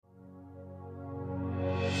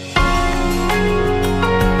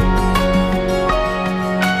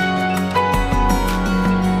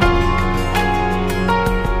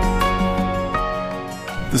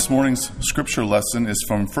morning's scripture lesson is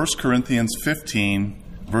from 1 Corinthians 15,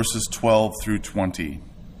 verses 12 through 20.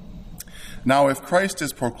 Now, if Christ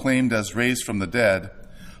is proclaimed as raised from the dead,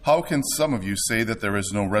 how can some of you say that there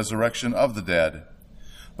is no resurrection of the dead?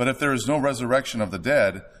 But if there is no resurrection of the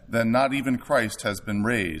dead, then not even Christ has been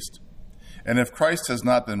raised. And if Christ has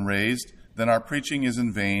not been raised, then our preaching is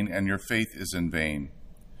in vain and your faith is in vain.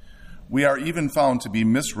 We are even found to be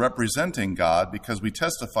misrepresenting God because we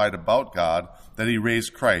testified about God that he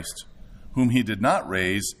raised Christ, whom he did not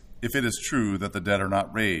raise, if it is true that the dead are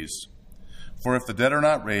not raised. For if the dead are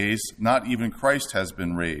not raised, not even Christ has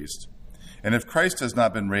been raised. And if Christ has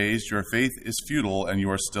not been raised, your faith is futile and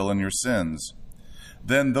you are still in your sins.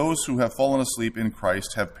 Then those who have fallen asleep in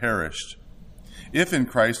Christ have perished. If in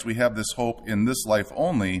Christ we have this hope in this life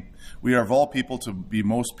only, we are of all people to be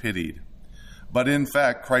most pitied. But in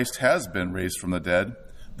fact, Christ has been raised from the dead,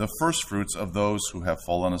 the firstfruits of those who have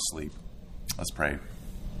fallen asleep. Let's pray.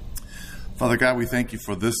 Father God, we thank you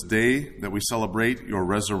for this day that we celebrate your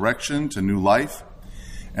resurrection to new life.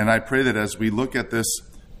 And I pray that as we look at this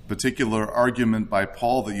particular argument by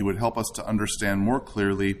Paul, that you would help us to understand more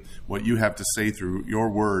clearly what you have to say through your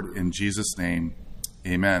word. In Jesus' name,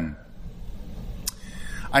 amen.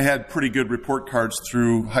 I had pretty good report cards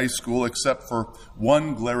through high school, except for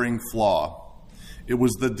one glaring flaw. It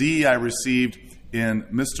was the D I received in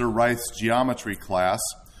Mr. Reith's geometry class.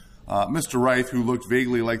 Mr. Reith, who looked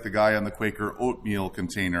vaguely like the guy on the Quaker oatmeal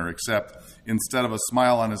container, except instead of a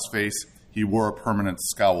smile on his face, he wore a permanent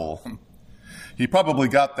scowl. He probably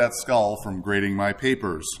got that scowl from grading my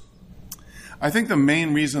papers. I think the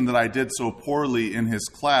main reason that I did so poorly in his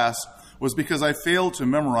class was because I failed to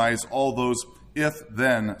memorize all those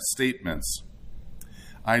if-then statements.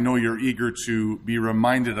 I know you're eager to be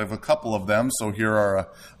reminded of a couple of them, so here are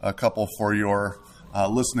a couple for your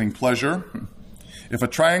listening pleasure. If a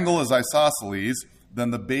triangle is isosceles,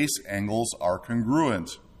 then the base angles are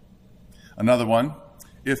congruent. Another one,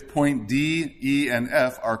 if point D, E, and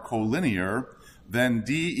F are collinear, then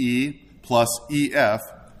DE plus EF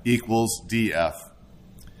equals DF.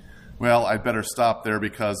 Well, I'd better stop there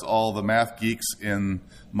because all the math geeks in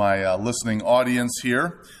my listening audience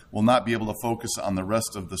here will not be able to focus on the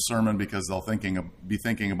rest of the sermon because they'll be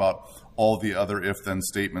thinking about all the other if-then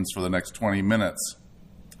statements for the next 20 minutes.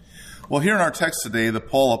 Well, here in our text today, the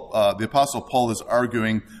Apostle Paul is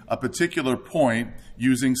arguing a particular point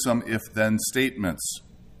using some if-then statements.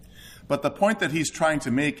 But the point that he's trying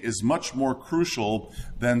to make is much more crucial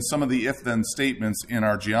than some of the if-then statements in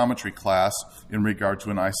our geometry class in regard to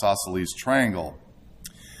an isosceles triangle.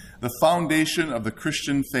 The foundation of the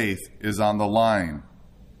Christian faith is on the line.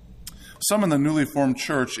 Some in the newly formed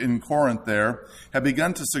church in Corinth there have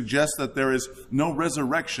begun to suggest that there is no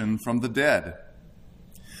resurrection from the dead.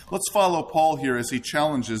 Let's follow Paul here as he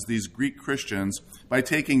challenges these Greek Christians by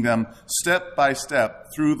taking them step by step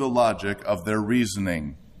through the logic of their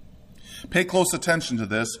reasoning. Pay close attention to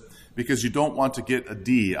this because you don't want to get a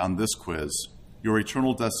D on this quiz. Your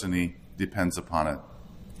eternal destiny depends upon it.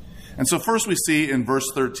 And so first we see in verse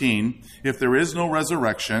 13, if there is no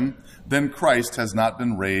resurrection, then Christ has not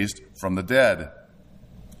been raised from the dead.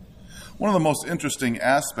 One of the most interesting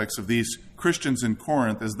aspects of these Christians in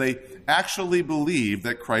Corinth is they actually believed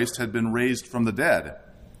that Christ had been raised from the dead.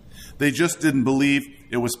 They just didn't believe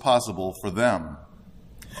it was possible for them.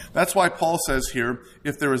 That's why Paul says here,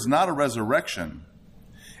 if there is not a resurrection,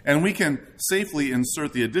 and we can safely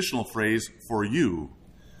insert the additional phrase, for you,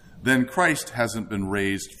 then Christ hasn't been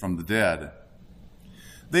raised from the dead.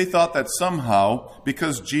 They thought that somehow,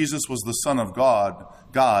 because Jesus was the Son of God,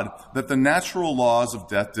 that the natural laws of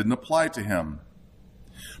death didn't apply to him.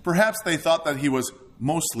 Perhaps they thought that he was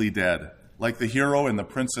mostly dead, like the hero in The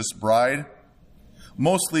Princess Bride.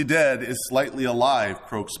 Mostly dead is slightly alive,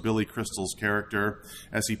 croaks Billy Crystal's character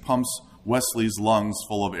as he pumps Wesley's lungs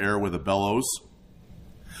full of air with a bellows.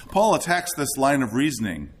 Paul attacks this line of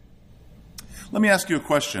reasoning. Let me ask you a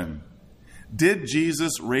question. Did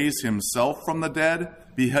Jesus raise himself from the dead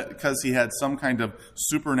because he had some kind of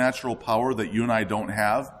supernatural power that you and I don't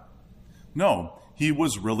have? No, he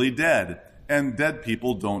was really dead, and dead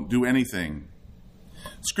people don't do anything.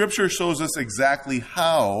 Scripture shows us exactly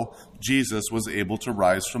how Jesus was able to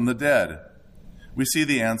rise from the dead. We see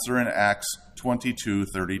the answer in Acts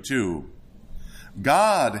 22:32.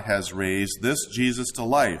 God has raised this Jesus to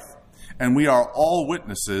life, and we are all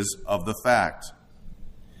witnesses of the fact.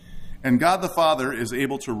 And God the Father is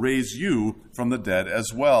able to raise you from the dead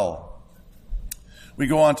as well. We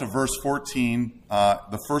go on to verse 14,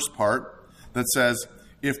 the first part, that says,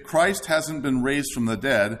 if Christ hasn't been raised from the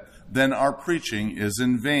dead, then our preaching is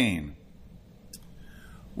in vain.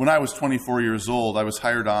 When I was 24 years old, I was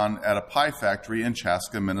hired on at a pie factory in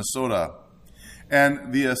Chaska, Minnesota.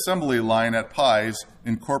 And the assembly line at Pies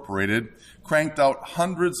Incorporated cranked out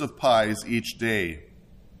hundreds of pies each day.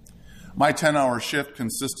 My 10-hour shift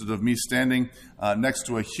consisted of me standing next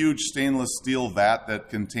to a huge stainless steel vat that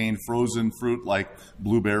contained frozen fruit like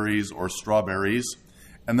blueberries or strawberries.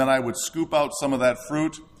 And then I would scoop out some of that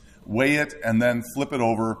fruit, weigh it, and then flip it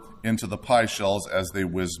over into the pie shells as they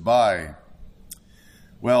whizzed by.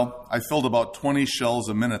 Well, I filled about 20 shells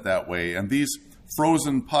a minute that way, and these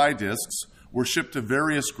frozen pie discs were shipped to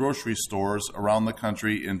various grocery stores around the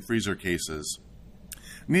country in freezer cases.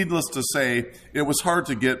 Needless to say, it was hard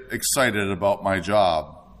to get excited about my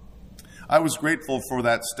job. I was grateful for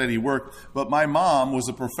that steady work, but my mom was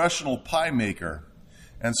a professional pie maker,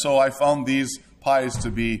 and so I found these pies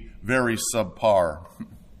to be very subpar.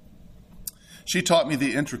 She taught me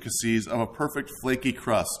the intricacies of a perfect flaky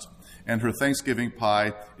crust, and her Thanksgiving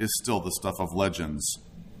pie is still the stuff of legends.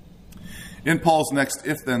 In Paul's next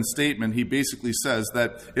if-then statement, he basically says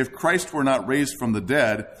that if Christ were not raised from the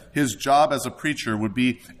dead, his job as a preacher would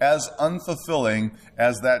be as unfulfilling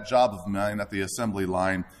as that job of mine at the assembly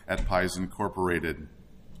line at Pies Incorporated.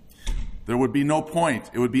 There would be no point.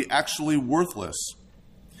 It would be actually worthless.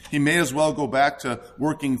 He may as well go back to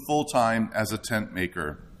working full-time as a tent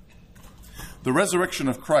maker. The resurrection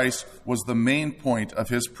of Christ was the main point of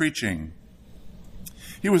his preaching.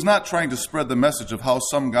 He was not trying to spread the message of how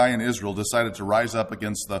some guy in Israel decided to rise up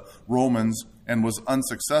against the Romans and was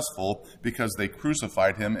unsuccessful because they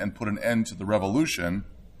crucified him and put an end to the revolution.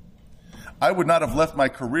 I would not have left my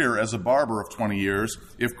career as a barber of 20 years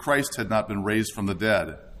if Christ had not been raised from the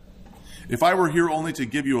dead. If I were here only to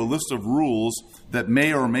give you a list of rules that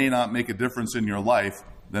may or may not make a difference in your life,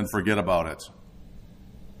 then forget about it.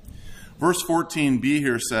 Verse 14b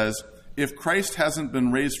here says, if Christ hasn't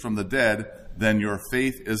been raised from the dead, then your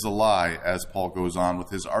faith is a lie, as Paul goes on with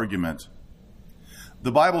his argument.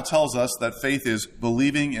 The Bible tells us that faith is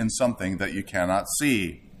believing in something that you cannot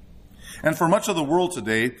see. And for much of the world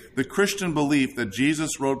today, the Christian belief that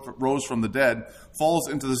Jesus rose from the dead falls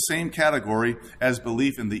into the same category as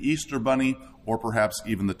belief in the Easter Bunny or perhaps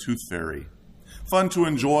even the Tooth Fairy. Fun to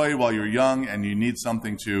enjoy while you're young and you need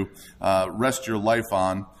something to rest your life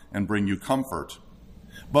on and bring you comfort.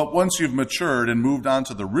 But once you've matured and moved on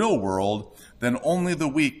to the real world, then only the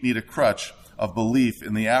weak need a crutch of belief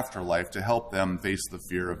in the afterlife to help them face the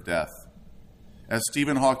fear of death. As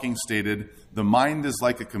Stephen Hawking stated, the mind is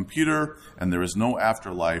like a computer, and there is no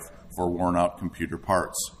afterlife for worn-out computer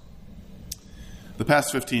parts. The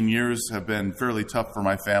past 15 years have been fairly tough for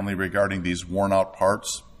my family regarding these worn-out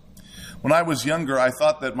parts. When I was younger, I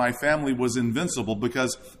thought that my family was invincible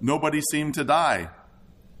because nobody seemed to die.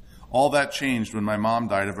 All that changed when my mom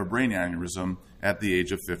died of a brain aneurysm at the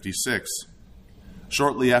age of 56.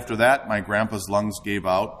 Shortly after that, my grandpa's lungs gave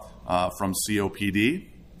out from COPD.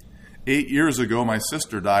 8 years ago, my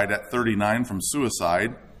sister died at 39 from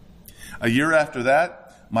suicide. A year after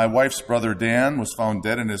that, my wife's brother Dan was found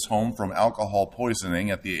dead in his home from alcohol poisoning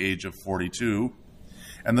at the age of 42.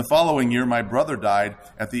 And the following year, my brother died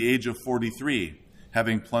at the age of 43,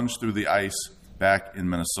 having plunged through the ice back in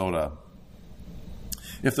Minnesota.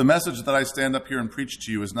 If the message that I stand up here and preach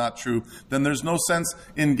to you is not true, then there's no sense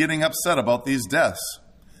in getting upset about these deaths.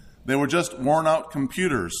 They were just worn-out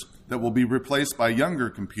computers that will be replaced by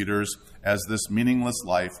younger computers as this meaningless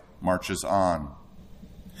life marches on.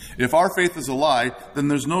 If our faith is a lie, then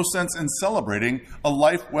there's no sense in celebrating a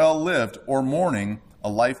life well lived or mourning a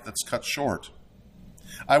life that's cut short.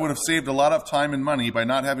 I would have saved a lot of time and money by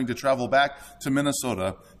not having to travel back to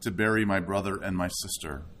Minnesota to bury my brother and my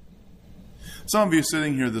sister. Some of you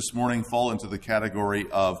sitting here this morning fall into the category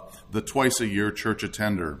of the twice-a-year church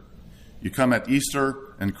attender. You come at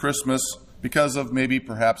Easter and Christmas because of maybe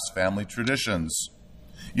perhaps family traditions.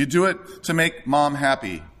 You do it to make mom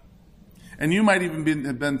happy. And you might even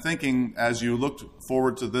have been thinking as you looked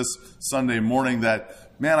forward to this Sunday morning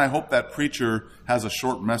that, man, I hope that preacher has a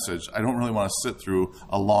short message. I don't really want to sit through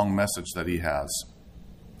a long message that he has.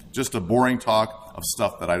 Just a boring talk of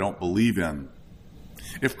stuff that I don't believe in.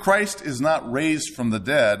 If Christ is not raised from the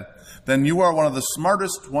dead, then you are one of the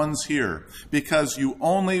smartest ones here because you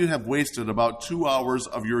only have wasted about 2 hours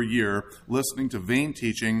of your year listening to vain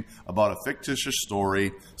teaching about a fictitious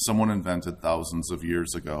story someone invented thousands of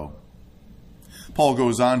years ago. Paul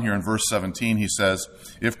goes on here in verse 17. He says,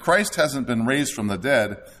 if Christ hasn't been raised from the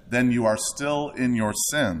dead, then you are still in your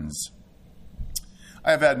sins. I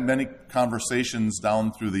have had many conversations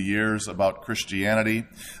down through the years about Christianity.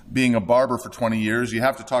 Being a barber for 20 years, you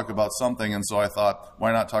have to talk about something, and so I thought,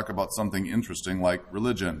 why not talk about something interesting like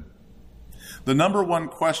religion? The number one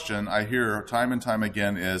question I hear time and time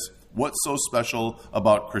again is, what's so special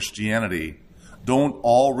about Christianity? Don't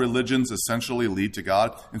all religions essentially lead to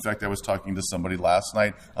God? In fact, I was talking to somebody last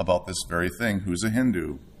night about this very thing who's a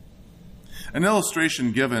Hindu. An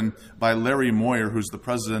illustration given by Larry Moyer, who's the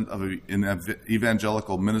president of an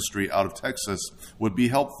evangelical ministry out of Texas, would be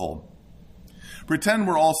helpful. Pretend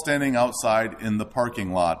we're all standing outside in the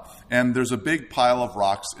parking lot, and there's a big pile of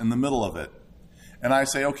rocks in the middle of it. And I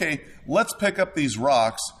say, okay, let's pick up these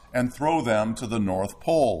rocks and throw them to the North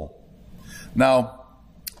Pole. Now,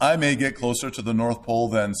 I may get closer to the North Pole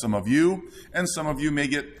than some of you, and some of you may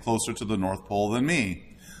get closer to the North Pole than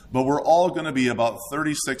me. But we're all going to be about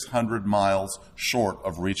 3,600 miles short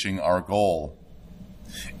of reaching our goal.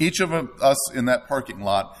 Each of us in that parking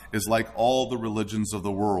lot is like all the religions of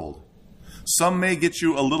the world. Some may get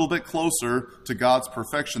you a little bit closer to God's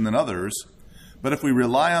perfection than others, but if we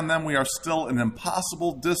rely on them, we are still an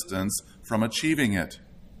impossible distance from achieving it.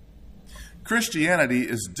 Christianity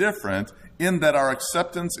is different in that our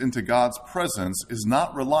acceptance into God's presence is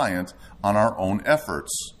not reliant on our own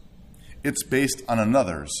efforts. It's based on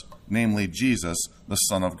another's, namely Jesus, the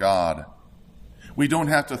Son of God. We don't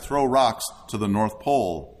have to throw rocks to the North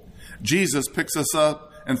Pole. Jesus picks us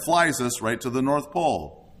up and flies us right to the North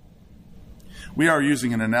Pole. We are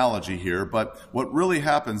using an analogy here, but what really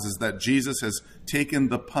happens is that Jesus has taken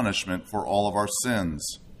the punishment for all of our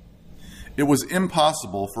sins. It was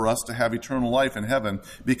impossible for us to have eternal life in heaven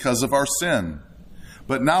because of our sin.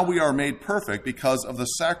 But now we are made perfect because of the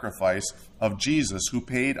sacrifice of Jesus, who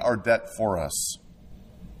paid our debt for us.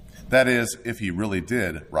 That is, if he really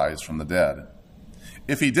did rise from the dead.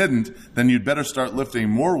 If he didn't, then you'd better start lifting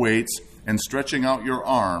more weights and stretching out your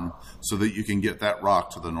arm so that you can get that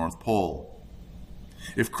rock to the North Pole.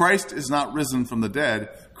 If Christ is not risen from the dead,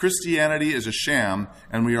 Christianity is a sham,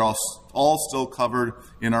 and we are all still covered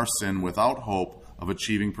in our sin without hope of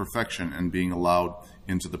achieving perfection and being allowed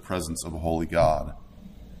into the presence of a holy God.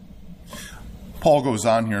 Paul goes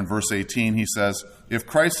on here in verse 18. He says, if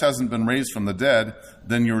Christ hasn't been raised from the dead,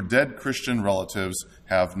 then your dead Christian relatives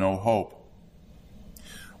have no hope.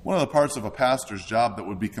 One of the parts of a pastor's job that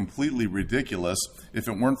would be completely ridiculous if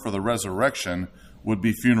it weren't for the resurrection would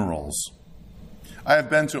be funerals. I have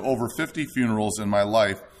been to over 50 funerals in my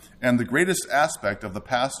life, and the greatest aspect of the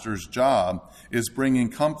pastor's job is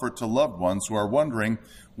bringing comfort to loved ones who are wondering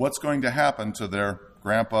what's going to happen to their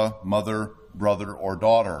grandpa, mother, brother, or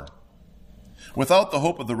daughter. Without the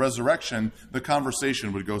hope of the resurrection, the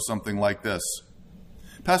conversation would go something like this.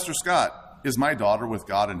 Pastor Scott, is my daughter with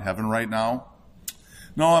God in heaven right now?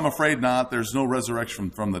 No, I'm afraid not. There's no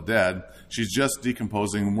resurrection from the dead. She's just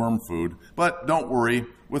decomposing worm food. But don't worry.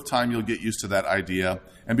 With time, you'll get used to that idea.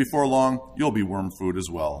 And before long, you'll be worm food as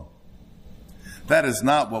well. That is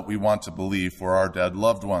not what we want to believe for our dead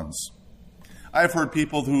loved ones. I've heard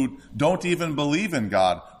people who don't even believe in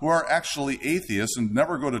God, who are actually atheists and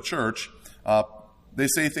never go to church. They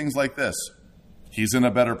say things like this. He's in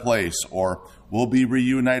a better place, or we'll be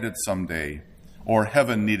reunited someday, or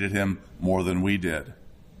heaven needed him more than we did.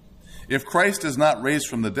 If Christ is not raised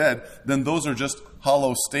from the dead, then those are just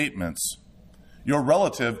hollow statements. Your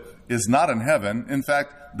relative is not in heaven. In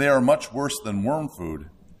fact, they are much worse than worm food.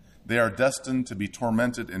 They are destined to be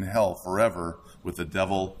tormented in hell forever with the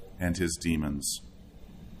devil and his demons.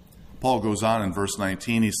 Paul goes on in verse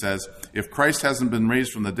 19. He says, if Christ hasn't been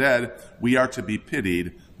raised from the dead, we are to be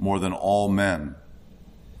pitied more than all men.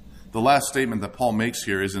 The last statement that Paul makes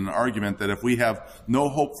here is an argument that if we have no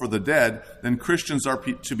hope for the dead, then Christians are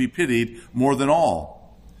to be pitied more than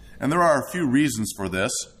all. And there are a few reasons for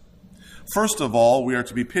this. First of all, we are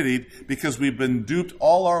to be pitied because we've been duped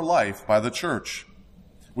all our life by the church.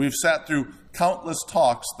 We've sat through countless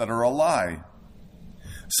talks that are a lie.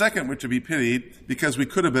 Second, we're to be pitied because we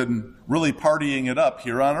could have been really partying it up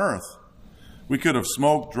here on earth. We could have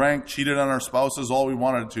smoked, drank, cheated on our spouses all we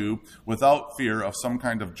wanted to without fear of some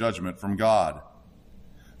kind of judgment from God.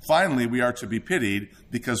 Finally, we are to be pitied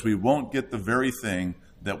because we won't get the very thing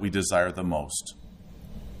that we desire the most,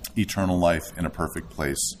 eternal life in a perfect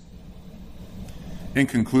place. In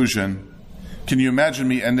conclusion, can you imagine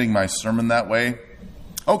me ending my sermon that way?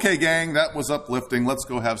 Okay, gang, that was uplifting. Let's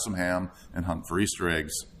go have some ham and hunt for Easter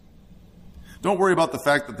eggs. Don't worry about the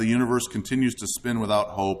fact that the universe continues to spin without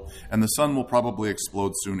hope, and the sun will probably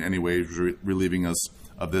explode soon anyway, relieving us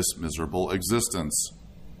of this miserable existence.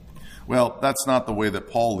 Well, that's not the way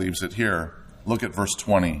that Paul leaves it here. Look at verse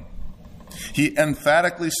 20. He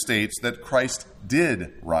emphatically states that Christ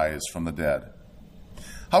did rise from the dead.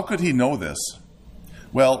 How could he know this?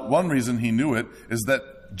 Well, one reason he knew it is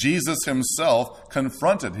that Jesus himself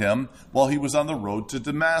confronted him while he was on the road to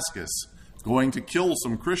Damascus. going to kill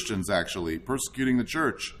some Christians, actually, persecuting the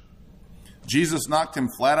church. Jesus knocked him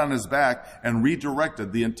flat on his back and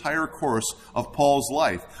redirected the entire course of Paul's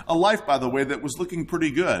life. A life, by the way, that was looking pretty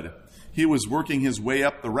good. He was working his way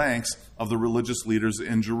up the ranks of the religious leaders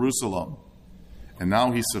in Jerusalem. And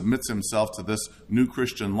now he submits himself to this new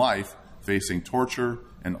Christian life, facing torture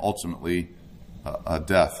and ultimately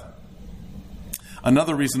death.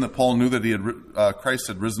 Another reason that Paul knew that Christ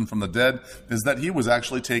had risen from the dead is that he was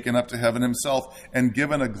actually taken up to heaven himself and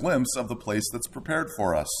given a glimpse of the place that's prepared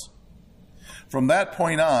for us. From that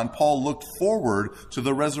point on, Paul looked forward to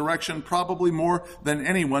the resurrection probably more than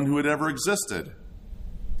anyone who had ever existed.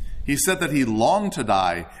 He said that he longed to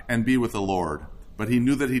die and be with the Lord, but he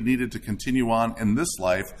knew that he needed to continue on in this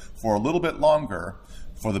life for a little bit longer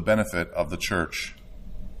for the benefit of the church.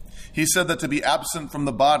 He said that to be absent from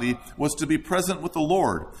the body was to be present with the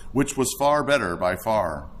Lord, which was far better by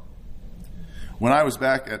far. When I was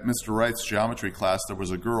back at Mr. Wright's geometry class, there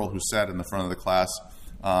was a girl who sat in the front of the class,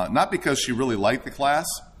 not because she really liked the class,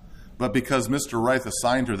 but because Mr. Wright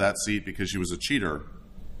assigned her that seat because she was a cheater.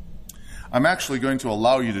 I'm actually going to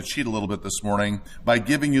allow you to cheat a little bit this morning by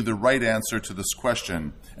giving you the right answer to this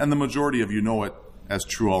question, and the majority of you know it as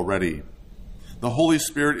true already. The Holy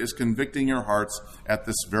Spirit is convicting your hearts at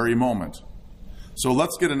this very moment. So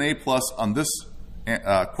let's get an A+ on this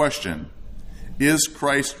question. Is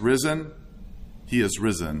Christ risen? He is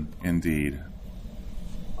risen indeed.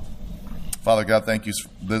 Father God, thank you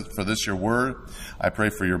for this, your word. I pray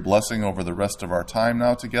for your blessing over the rest of our time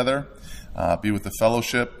now together. Be with the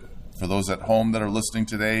fellowship, for those at home that are listening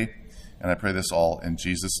today. And I pray this all in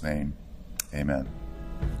Jesus' name. Amen.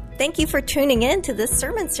 Thank you for tuning in to this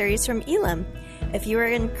sermon series from Elam. If you are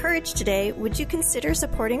encouraged today, would you consider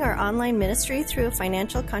supporting our online ministry through a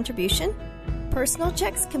financial contribution? Personal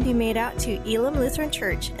checks can be made out to Elam Lutheran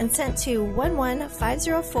Church and sent to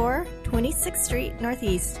 11504 26th Street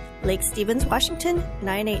Northeast, Lake Stevens, Washington,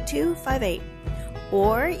 98258.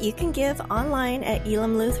 Or you can give online at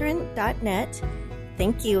elamlutheran.net.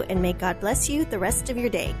 Thank you, and may God bless you the rest of your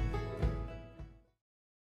day.